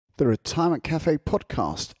The Retirement Cafe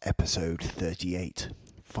Podcast, Episode 38,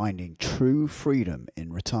 Finding True Freedom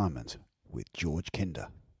in Retirement with George Kinder.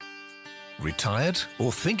 Retired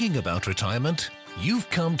or thinking about retirement? You've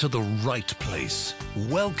come to the right place.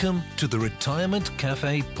 Welcome to the Retirement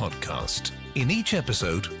Cafe Podcast. In each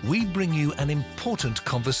episode, we bring you an important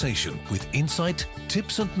conversation with insight,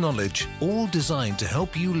 tips and knowledge, all designed to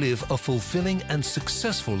help you live a fulfilling and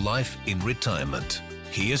successful life in retirement.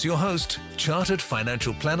 Here's your host, Chartered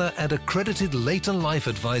Financial Planner and Accredited Later Life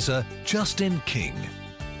Advisor, Justin King.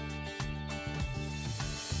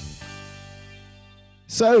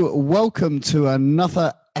 So, welcome to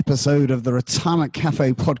another episode of the Retirement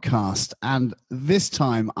Cafe Podcast, and this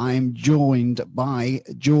time I am joined by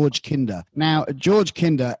George Kinder. Now, George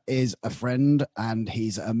Kinder is a friend and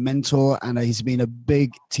he's a mentor and he's been a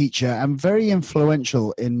big teacher and very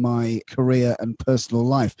influential in my career and personal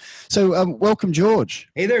life. So, welcome, George.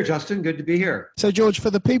 Hey there, Justin. Good to be here. So, George,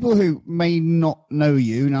 for the people who may not know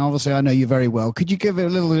you, now obviously I know you very well, could you give a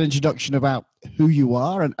little introduction about who you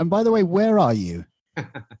are? And by the way, where are you?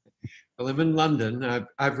 I live in London.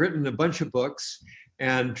 I've written a bunch of books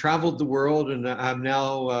and traveled the world, and I'm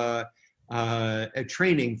now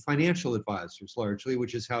training financial advisors largely,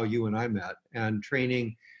 which is how you and I met, and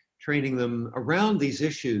training them around these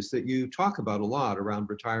issues that you talk about a lot, around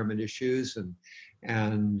retirement issues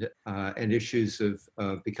and issues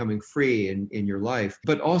of becoming free in your life.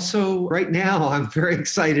 But also right now I'm very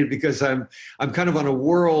excited because I'm kind of on a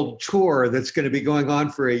world tour that's going to be going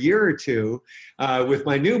on for a year or two with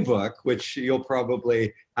my new book, which you'll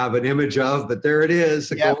probably have an image of, but there it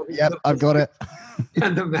is. Yep, I've got it.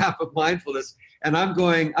 And the map of mindfulness. And I'm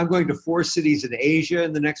going to 4 cities in Asia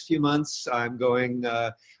in the next few months. I'm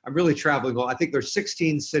really traveling. I think there's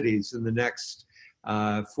 16 cities in the next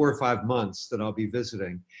 4 or 5 months that I'll be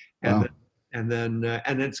visiting, and wow. then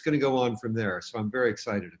it's going to go on from there. So I'm very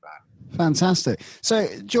excited about it. Fantastic. So,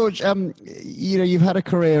 George, you've had a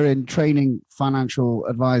career in training financial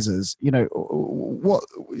advisors. What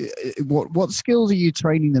skills are you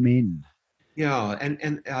training them in? Yeah,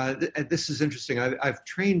 and this is interesting. I've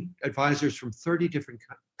trained advisors from 30 different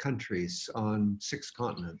countries on 6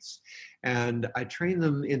 continents, and I train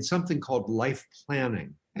them in something called life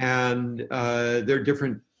planning. And there are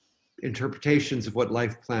different interpretations of what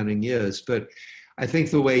life planning is, but I think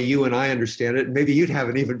the way you and I understand it, and maybe you'd have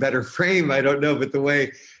an even better frame, I don't know, but the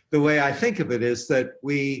way I think of it is that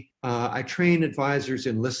I train advisors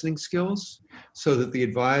in listening skills so that the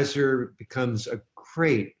advisor becomes a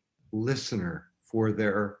great listener for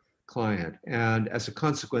their client, and as a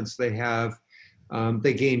consequence, they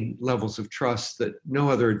gain levels of trust that no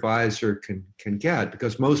other advisor can get,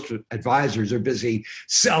 because most advisors are busy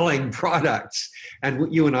selling products.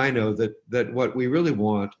 And you and I know that what we really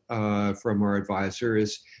want from our advisor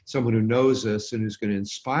is someone who knows us and who's going to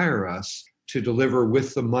inspire us to deliver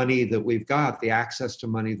with the money that we've got, the access to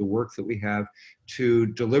money, the work that we have, to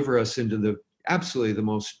deliver us into absolutely the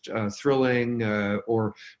most thrilling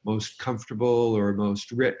or most comfortable or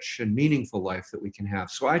most rich and meaningful life that we can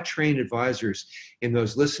have. So I train advisors in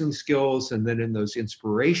those listening skills and then in those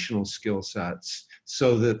inspirational skill sets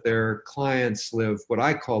so that their clients live what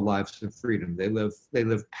I call lives of freedom. They live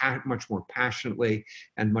much more passionately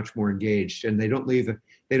and much more engaged, and they don't leave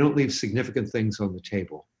significant things on the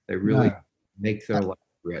table. They really make their life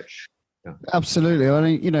rich. Yeah. Absolutely. I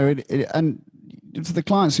mean, and for the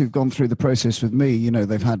clients who've gone through the process with me,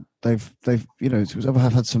 they've had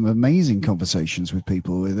some amazing conversations with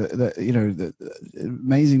people with,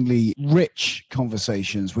 amazingly rich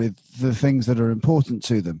conversations with the things that are important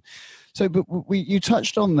to them. So, but you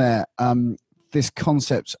touched on there, this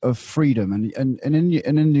concept of freedom, and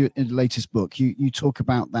in your latest book, you talk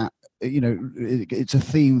about that. It's a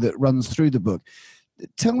theme that runs through the book.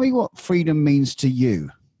 Tell me what freedom means to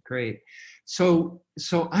you. Great. So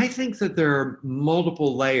I think that there are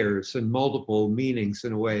multiple layers and multiple meanings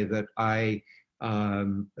in a way that I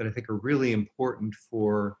think are really important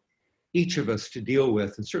for each of us to deal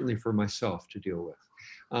with, and certainly for myself to deal with.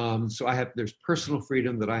 There's personal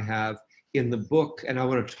freedom that I have in the book, and I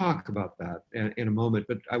want to talk about that in a moment,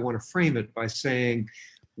 but I want to frame it by saying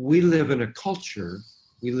we live in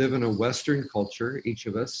a Western culture, each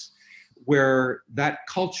of us, where that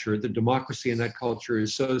culture, the democracy in that culture,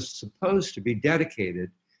 is so supposed to be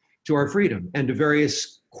dedicated to our freedom and to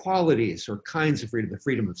various qualities or kinds of freedom: the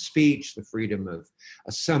freedom of speech, the freedom of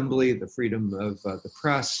assembly, the freedom of the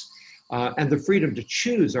press, and the freedom to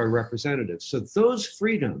choose our representatives. So those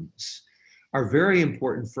freedoms are very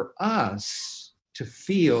important for us to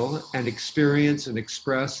feel and experience and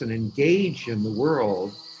express and engage in the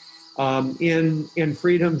world in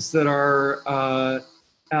freedoms that are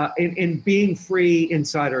in being free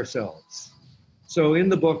inside ourselves. So in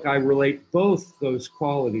the book, I relate both those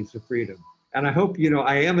qualities of freedom. And I hope,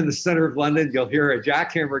 I am in the center of London. You'll hear a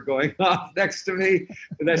jackhammer going off next to me.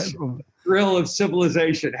 That's the thrill of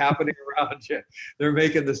civilization happening around you. They're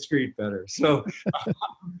making the street better. But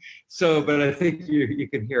I think you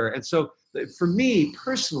can hear it. And so for me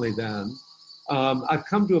personally then, I've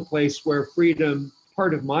come to a place where freedom,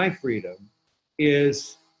 part of my freedom,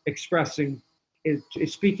 is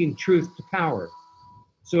speaking truth to power.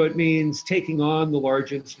 So it means taking on the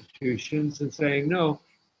large institutions and saying, no,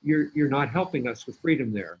 you're not helping us with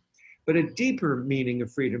freedom there. But a deeper meaning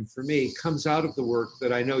of freedom for me comes out of the work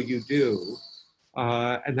that I know you do,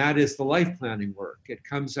 and that is the life planning work. It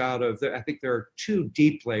comes out of, I think there are two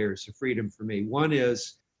deep layers of freedom for me. One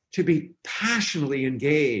is to be passionately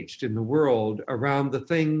engaged in the world around the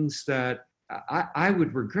things that I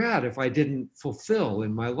would regret if I didn't fulfill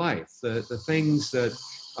in my life, the things that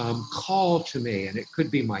call to me. And it could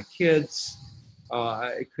be my kids,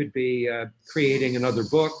 it could be creating another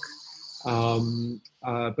book,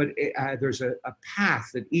 but there's a path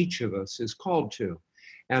that each of us is called to.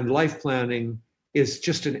 And life planning is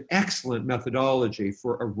just an excellent methodology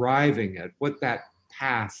for arriving at what that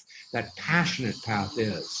path, that passionate path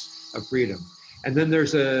is of freedom. And then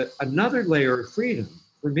there's another layer of freedom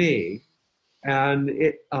for me, and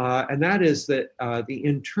that is that the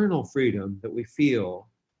internal freedom that we feel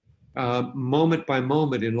moment by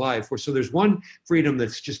moment in life. So there's one freedom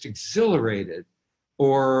that's just exhilarated,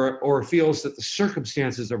 or feels that the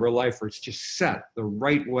circumstances of our life are just set the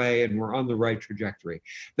right way and we're on the right trajectory.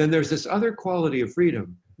 Then there's this other quality of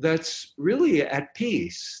freedom that's really at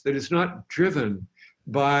peace, that is not driven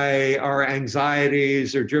by our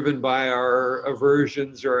anxieties or driven by our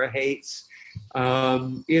aversions or our hates.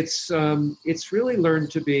 It's really learned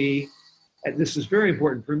to be, and this is very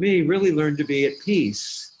important for me, really learned to be at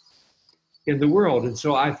peace in the world. And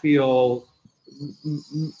so I feel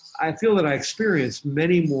that I experience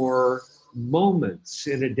many more moments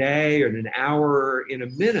in a day or in an hour, in a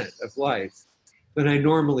minute of life than I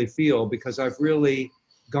normally feel, because I've really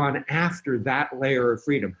gone after that layer of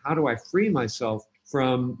freedom. How do I free myself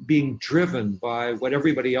from being driven by what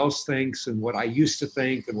everybody else thinks and what I used to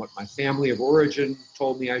think and what my family of origin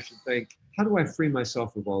told me I should think? How do I free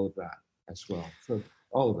myself of all of that as well? So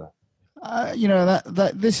all of that.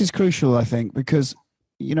 That this is crucial, I think, because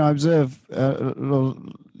I observe.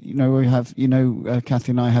 We have.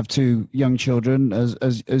 Kathy and I have two young children,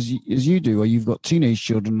 as you do, or you've got teenage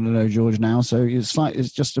children. I know George now, so it's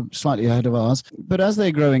just slightly ahead of ours. But as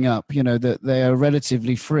they're growing up, that they are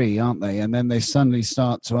relatively free, aren't they? And then they suddenly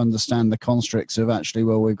start to understand the constructs of actually,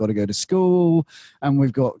 well, we've got to go to school, and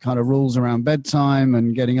we've got kind of rules around bedtime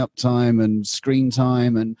and getting up time and screen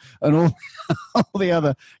time and all. All the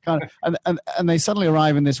other kind of, and they suddenly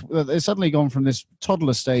arrive in this. They've suddenly gone from this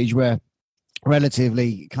toddler stage where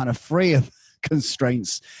relatively kind of free of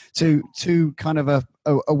constraints to kind of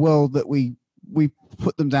a world that we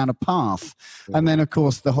put them down a path. And then of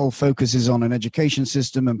course the whole focus is on an education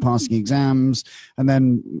system and passing exams, and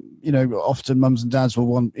then often mums and dads will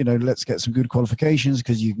want let's get some good qualifications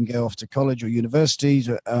because you can go off to college or universities,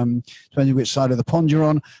 depending which side of the pond you're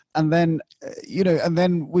on. And then and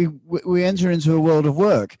then we enter into a world of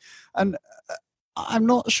work, and I'm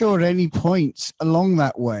not sure at any point along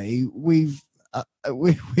that way we've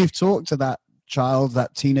talked to that child,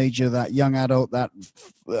 that teenager, that young adult, that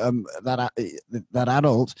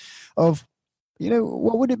adult of,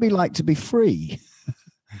 what would it be like to be free?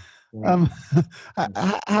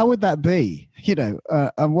 How would that be?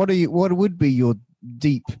 And what would be your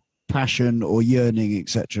deep passion or yearning,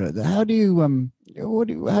 etc.? How do you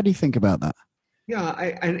think about that?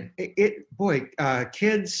 Yeah,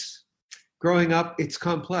 kids growing up, it's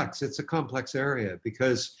complex. It's a complex area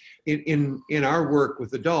because in our work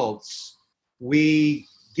with adults, we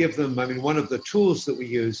give them, one of the tools that we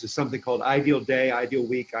use is something called ideal day, ideal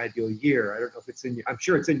week, ideal year. I don't know if it's I'm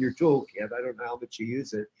sure it's in your toolkit. I don't know how much you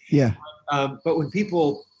use it. Yeah. But when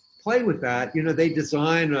people play with that, they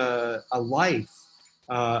design a life,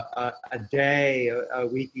 a day, a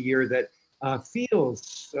week, a year that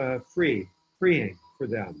feels freeing for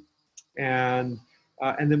them. And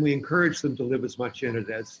then we encourage them to live as much in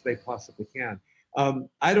it as they possibly can.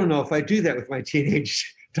 I don't know if I do that with my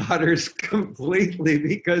teenage daughters completely,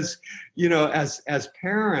 because as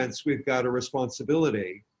parents, we've got a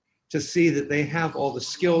responsibility to see that they have all the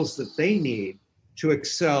skills that they need to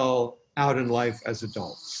excel out in life as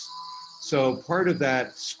adults. So part of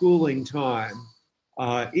that schooling time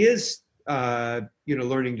is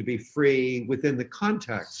learning to be free within the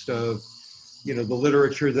context of the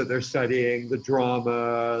literature that they're studying, the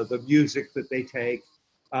drama, the music that they take.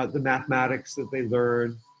 the mathematics that they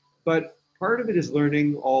learn, but part of it is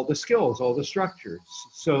learning all the skills, all the structures,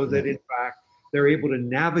 so that in fact they're able to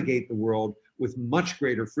navigate the world with much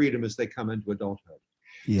greater freedom as they come into adulthood.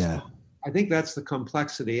 Yeah. So I think that's the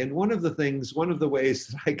complexity. And one of the ways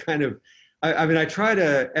that I try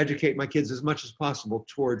to educate my kids as much as possible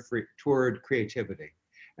toward creativity.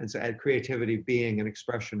 And so add creativity being an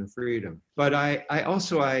expression of freedom. But I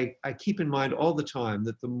keep in mind all the time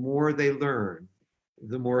that the more they learn,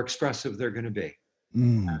 the more expressive they're going to be.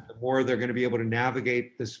 And the more they're going to be able to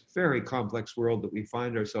navigate this very complex world that we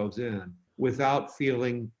find ourselves in without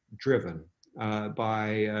feeling driven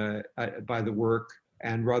by the work,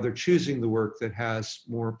 and rather choosing the work that has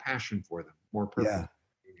more passion for them, more purpose.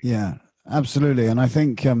 Yeah, absolutely. And I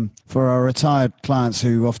think for our retired clients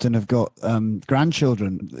who often have got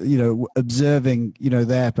grandchildren, observing,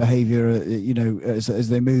 their behavior, as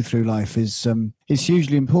they move through life is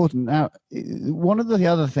hugely important. Now, one of the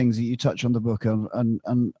other things that you touch on the book,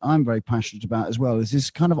 and I'm very passionate about as well, is this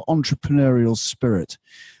kind of entrepreneurial spirit.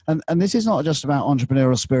 And this is not just about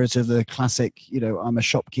entrepreneurial spirit of the classic, I'm a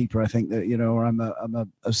shopkeeper, I think that, or I'm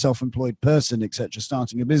a self-employed person, etc.,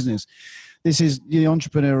 starting a business. This is the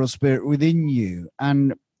entrepreneurial spirit within you.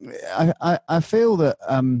 And I feel that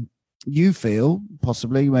you feel,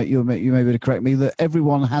 possibly, you may be able to correct me, that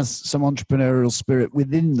everyone has some entrepreneurial spirit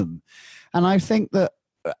within them. And I think that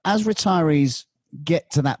as retirees get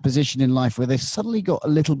to that position in life where they've suddenly got a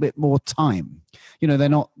little bit more time, they're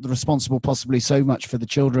not responsible possibly so much for the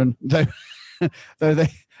children, though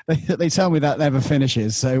they tell me that never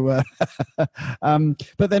finishes. So,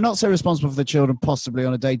 but they're not so responsible for the children possibly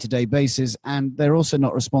on a day-to-day basis, and they're also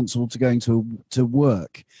not responsible to going to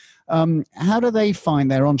work. How do they find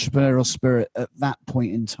their entrepreneurial spirit at that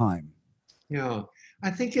point in time? Yeah,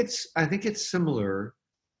 I think it's similar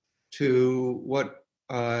to what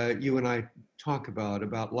you and I talk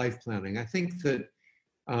about life planning. I think that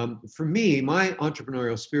for me, my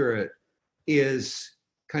entrepreneurial spirit is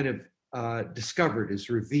kind of discovered, is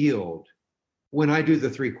revealed when I do the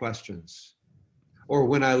 3 questions, or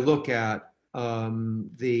when I look at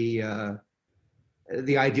the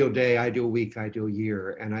ideal day, ideal week, ideal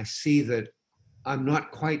year, and I see that I'm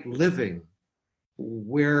not quite living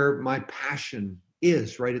where my passion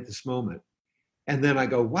is right at this moment. And then I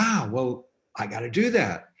go, wow, well, I got to do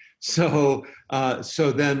that. So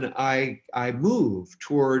then I move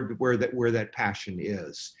toward where that passion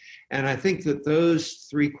is. And I think that those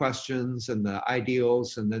 3 questions and the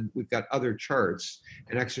ideals, and then we've got other charts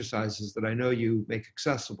and exercises that I know you make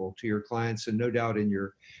accessible to your clients, and no doubt in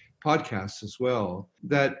your podcasts as well,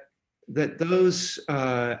 that those,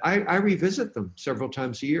 I revisit them several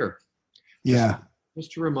times a year.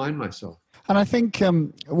 Just to remind myself. And I think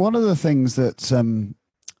one of the things that,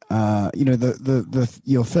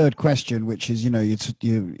 your third question, which is,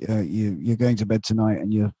 you're going to bed tonight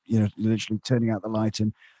and you're literally turning out the light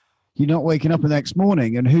and you're not waking up the next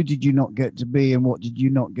morning, and who did you not get to be and what did you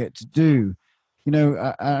not get to do? And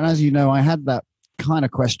as you know, I had that kind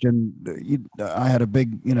of question. I had a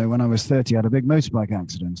big, when I was 30, I had a big motorbike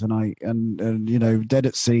accident, and dead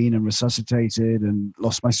at scene and resuscitated and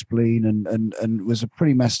lost my spleen and was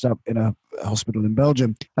pretty messed up in a hospital in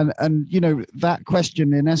Belgium. And that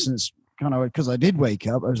question, in essence, kind of, because I did wake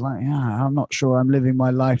up, I was like, yeah, I'm not sure I'm living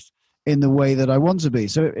my life in the way that I want to be.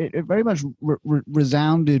 So it very much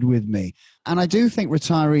resounded with me. And I do think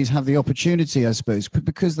retirees have the opportunity, I suppose,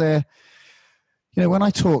 because they're, when I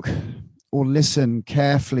talk or listen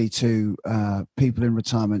carefully to people in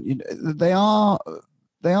retirement, they are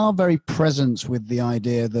very present with the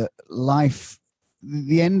idea that life,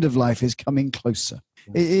 the end of life, is coming closer.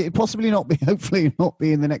 It possibly not be, hopefully not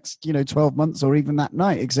be in the next 12 months or even that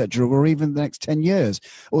night, etc., or even the next 10 years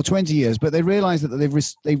or 20 years. But they realize that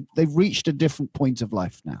they've reached a different point of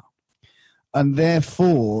life now, and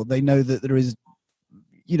therefore they know that there is.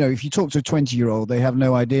 If you talk to a 20-year-old, they have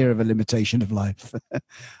no idea of a limitation of life.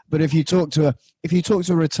 But if you talk to a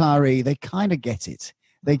retiree, they kind of get it.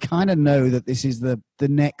 They kind of know that this is the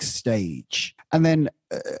next stage. And then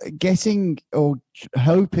getting or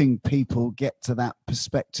hoping people get to that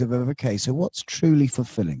perspective of, okay, so what's truly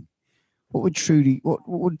fulfilling? What would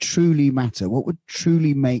truly matter? What would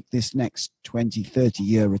truly make this next 20,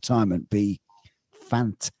 30-year retirement be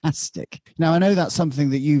fantastic? Now, I know that's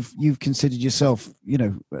something that you've considered yourself,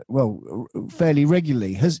 fairly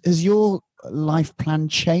regularly. Has your life plan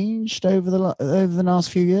changed over the last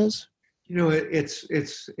few years?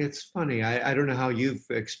 It's funny. I don't know how you've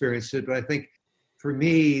experienced it, but I think for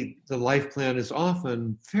me, the life plan is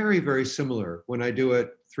often very, very similar when I do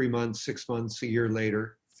it 3 months, 6 months, a year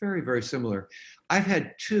later. Very, very similar. I've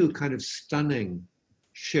had 2 kind of stunning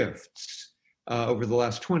shifts over the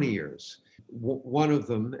last 20 years. One of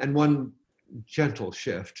them, and one gentle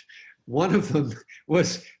shift, one of them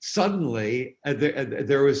was suddenly,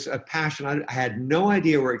 there was a passion. I had no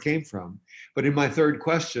idea where it came from, but in my third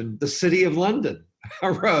question, the city of London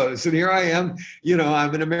arose. And here I am,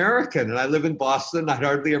 I'm an American and I live in Boston. I'd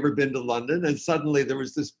hardly ever been to London. And suddenly there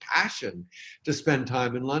was this passion to spend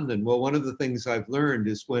time in London. Well, one of the things I've learned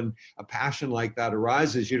is when a passion like that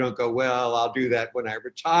arises, you don't go, well, I'll do that when I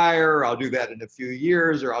retire. I'll do that in a few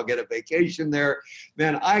years, or I'll get a vacation there.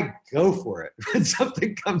 Man, I go for it when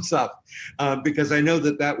something comes up, because I know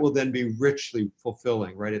that will then be richly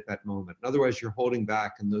fulfilling right at that moment. Otherwise, you're holding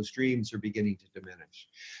back and those dreams are beginning to diminish.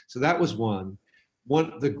 So that was one.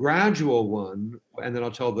 The gradual one, and then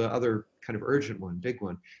I'll tell the other kind of urgent one, big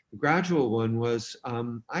one. The gradual one was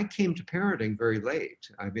I came to parenting very late.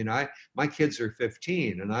 I mean, my kids are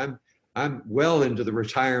 15, and I'm well into the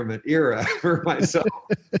retirement era for myself.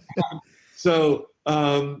 So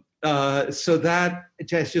that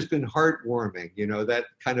has just been heartwarming, that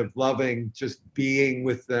kind of loving, just being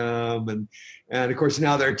with them. And of course,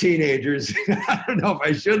 now they're teenagers. I don't know if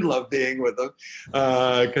I should love being with them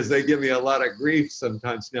because they give me a lot of grief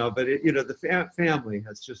sometimes now. But, the family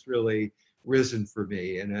has just really risen for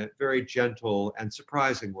me in a very gentle and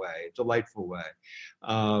surprising way, delightful way.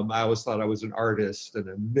 I always thought I was an artist and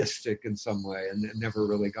a mystic in some way, and never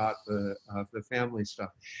really got the family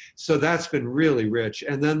stuff. So that's been really rich.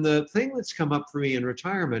 And then the thing that's come up for me in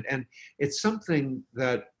retirement, and it's something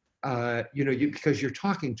that because you're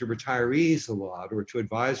talking to retirees a lot, or to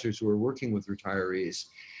advisors who are working with retirees,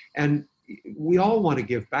 and we all want to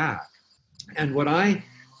give back. And what I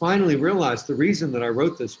finally realized, the reason that I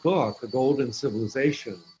wrote this book, The Golden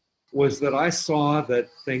Civilization, was that I saw that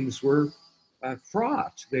things were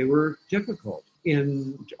fraught. They were difficult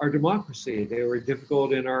in our democracy. They were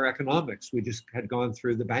difficult in our economics. We just had gone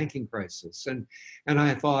through the banking crisis. And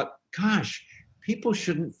I thought, gosh, people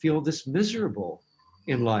shouldn't feel this miserable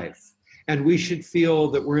in life. And we should feel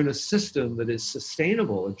that we're in a system that is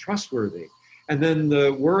sustainable and trustworthy. And then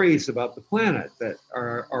the worries about the planet that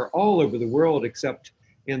are all over the world, except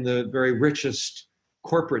in the very richest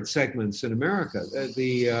corporate segments in America,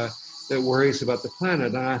 the worries about the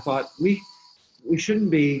planet. And I thought, we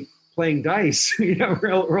shouldn't be playing dice,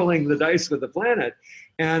 rolling the dice with the planet.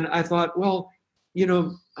 And I thought, well,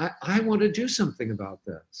 I want to do something about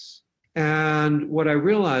this. And what I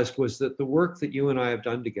realized was that the work that you and I have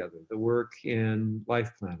done together, the work in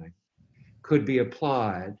life planning, could be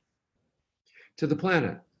applied to the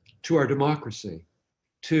planet, to our democracy,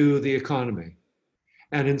 to the economy.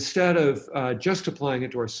 And instead of just applying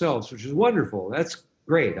it to ourselves, which is wonderful, that's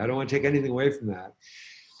great. I don't want to take anything away from that.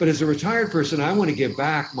 But as a retired person, I want to give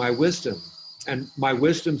back my wisdom. And my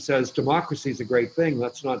wisdom says democracy is a great thing.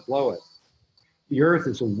 Let's not blow it. The earth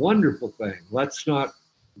is a wonderful thing. Let's not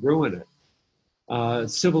ruin it.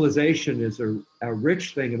 Civilization is a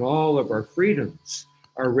rich thing, and all of our freedoms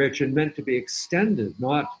are rich and meant to be extended,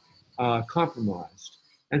 not compromised.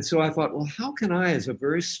 And so I thought, well, how can I, as a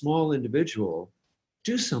very small individual,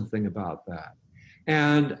 do something about that?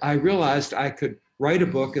 And I realized I could write a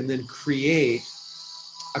book and then create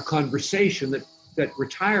a conversation that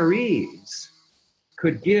retirees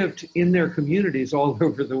could give in their communities all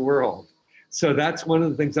over the world. So that's one of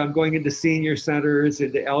the things. I'm going into senior centers,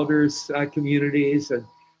 into elders communities,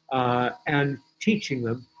 and teaching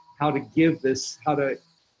them how to give this, how to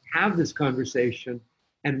have this conversation.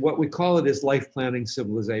 And what we call it is life planning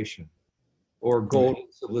civilization, or golden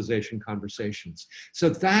civilization conversations. So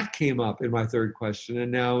that came up in my third question,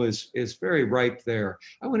 and now is very ripe there.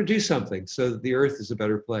 I want to do something so that the earth is a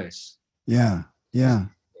better place. Yeah.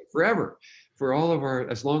 Forever, for all of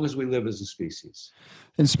as long as we live as a species.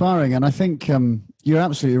 Inspiring. And I think you're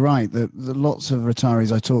absolutely right that lots of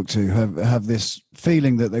retirees I talk to have this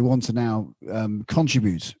feeling that they want to now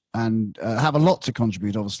contribute and have a lot to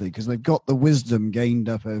contribute, obviously, because they've got the wisdom gained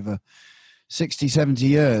up over 60, 70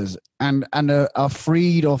 years and are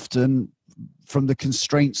freed often from the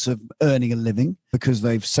constraints of earning a living because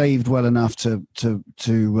they've saved well enough to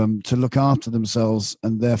look after themselves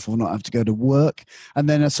and therefore not have to go to work, and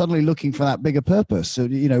then are suddenly looking for that bigger purpose. So,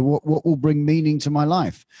 what will bring meaning to my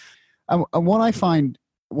life? And what I find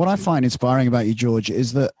inspiring about you, George,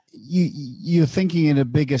 is that you're thinking in a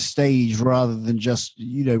bigger stage rather than just,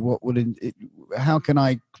 how can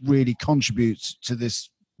I really contribute to this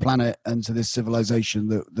planet and to this civilization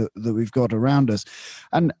that we've got around us.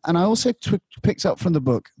 And I also picked up from the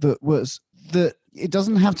book that it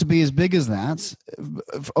doesn't have to be as big as that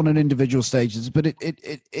on an individual stages, but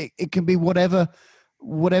it can be whatever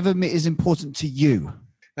is important to you.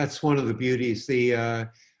 That's one of the beauties.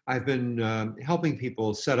 I've been helping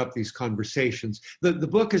people set up these conversations. The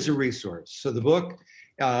book is a resource. So the book,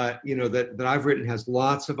 that I've written has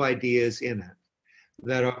lots of ideas in it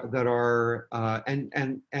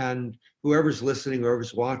and whoever's listening,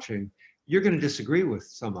 whoever's watching, you're going to disagree with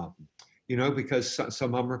some of them, because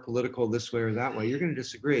some of them are political this way or that way. You're going to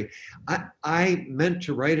disagree. I meant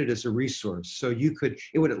to write it as a resource so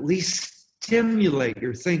it would at least stimulate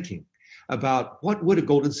your thinking about what would a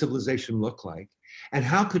golden civilization look like and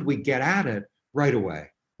how could we get at it right away.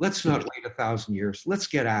 Let's not wait 1,000 years. Let's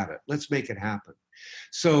get at it. Let's make it happen.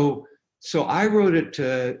 So I wrote it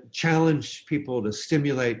to challenge people, to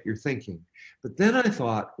stimulate your thinking. But then I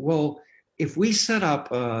thought, well, if we set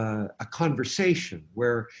up a conversation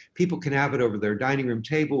where people can have it over their dining room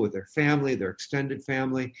table with their family, their extended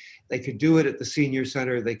family, they could do it at the senior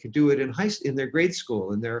center, they could do it in their grade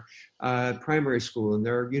school, in their primary school, in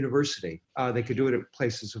their university. They could do it at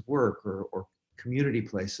places of work or community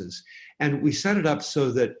places. And we set it up so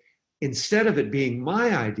that instead of it being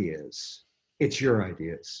my ideas, it's your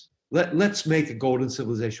ideas. Let's make a golden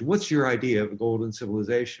civilization. What's your idea of a golden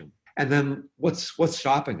civilization? And then what's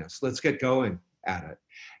stopping us? Let's get going at it.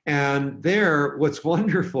 And what's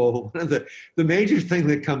wonderful, one of the major thing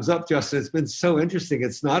that comes up, Justin, it's been so interesting.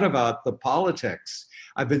 It's not about the politics.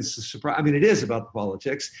 I've been surprised. I mean, it is about the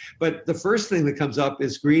politics, but the first thing that comes up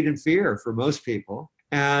is greed and fear for most people.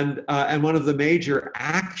 And one of the major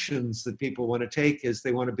actions that people want to take is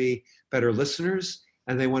they want to be better listeners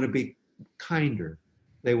and they want to be kinder.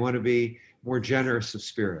 They want to be more generous of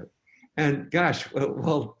spirit. And gosh,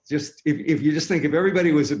 well, just if you just think if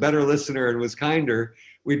everybody was a better listener and was kinder,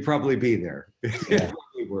 we'd probably be there. Yeah.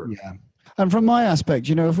 Yeah. And from my aspect,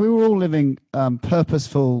 if we were all living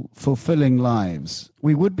purposeful, fulfilling lives,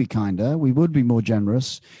 we would be kinder, we would be more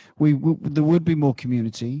generous, there would be more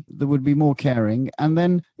community, there would be more caring, and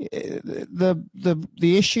then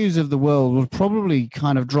the issues of the world would probably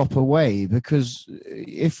kind of drop away, because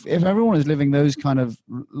if everyone is living those kind of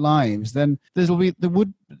lives, then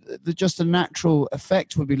just a natural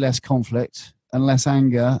effect would be less conflict and less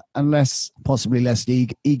anger and possibly less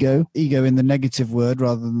ego in the negative word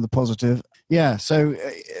rather than the positive. Yeah. So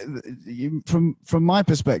from my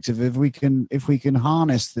perspective, if we can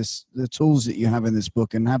harness the tools that you have in this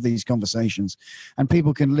book and have these conversations, and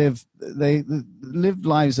people can live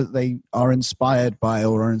lives that they are inspired by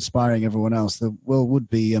or are inspiring everyone else, the world would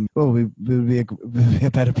be a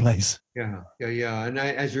better place. Yeah. And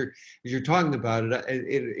as you're talking about it,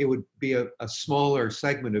 it would be a smaller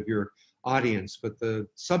segment of your audience, but the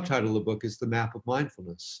subtitle of the book is The Map of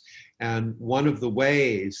Mindfulness. And one of the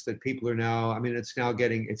ways that people are now, it's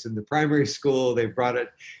in the primary school, they've brought it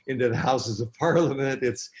into the Houses of Parliament,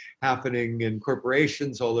 it's happening in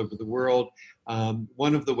corporations all over the world.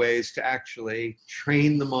 One of the ways to actually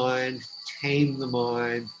train the mind, tame the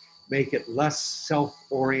mind, make it less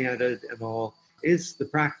self-oriented and all, is the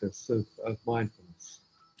practice of mindfulness.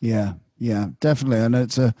 Yeah, definitely. And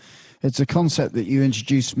it's a concept that you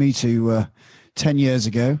introduced me to 10 years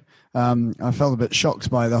ago. I felt a bit shocked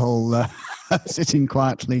by the whole sitting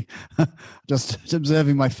quietly, just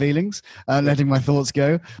observing my feelings, letting my thoughts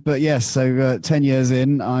go. But yes, so 10 years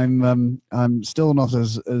in, I'm still not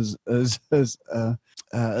as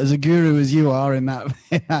a guru as you are in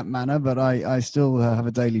that manner, but I still have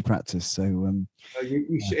a daily practice. So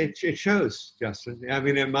it shows, Justin.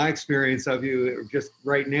 In my experience of you, just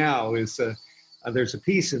right now, is there's a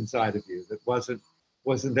piece inside of you that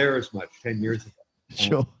wasn't there as much 10 years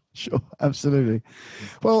ago. Sure, absolutely.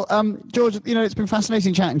 Well, George, it's been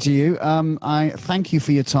fascinating chatting to you. I thank you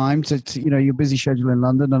for your time to your busy schedule in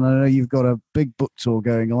London, and I know you've got a big book tour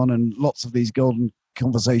going on and lots of these golden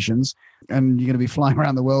conversations, and you're going to be flying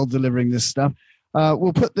around the world delivering this stuff.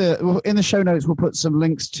 We'll put in the show notes, we'll put some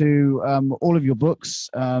links to all of your books,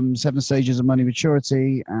 7 Stages of Money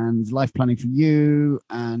Maturity and Life Planning for You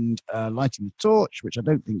and Lighting the Torch, which I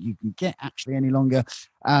don't think you can get actually any longer.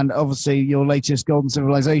 And obviously your latest Golden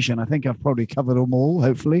Civilization. I think I've probably covered them all,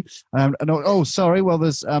 hopefully. There's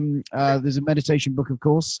a meditation book, of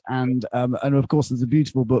course. And of course, there's a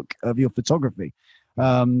beautiful book of your photography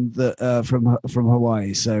from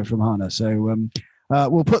Hawaii, so from Hana. So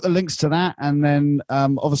we'll put the links to that, and then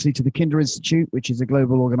obviously to the Kinder Institute, which is a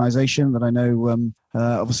global organization that I know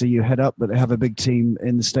obviously you head up, but they have a big team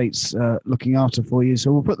in the States looking after for you.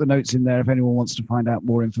 So we'll put the notes in there if anyone wants to find out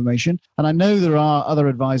more information. And I know there are other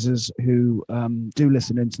advisors who do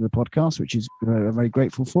listen into the podcast, which is I'm very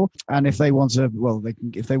grateful for. And if they want to,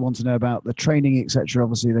 if they want to know about the training, etc.,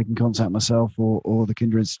 obviously they can contact myself or the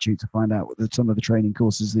Kinder Institute to find out some of the training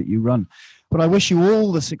courses that you run. But I wish you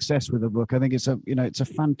all the success with the book. I think it's a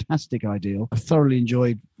fantastic idea. I thoroughly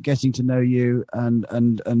enjoyed getting to know you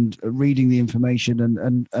and reading the information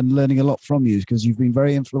and learning a lot from you, because you've been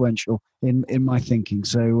very influential in my thinking.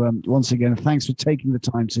 So once again, thanks for taking the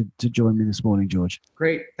time to join me this morning, George.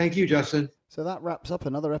 Great. Thank you, Justin. So that wraps up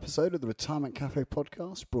another episode of the Retirement Cafe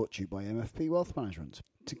podcast, brought to you by MFP Wealth Management.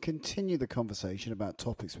 To continue the conversation about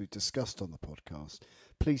topics we've discussed on the podcast,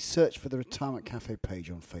 please search for the Retirement Cafe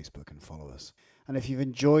page on Facebook and follow us. And if you've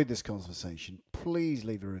enjoyed this conversation, please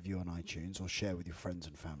leave a review on iTunes or share with your friends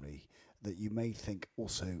and family that you may think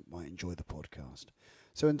also might enjoy the podcast.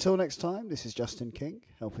 So until next time, this is Justin King,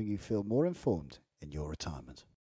 helping you feel more informed in your retirement.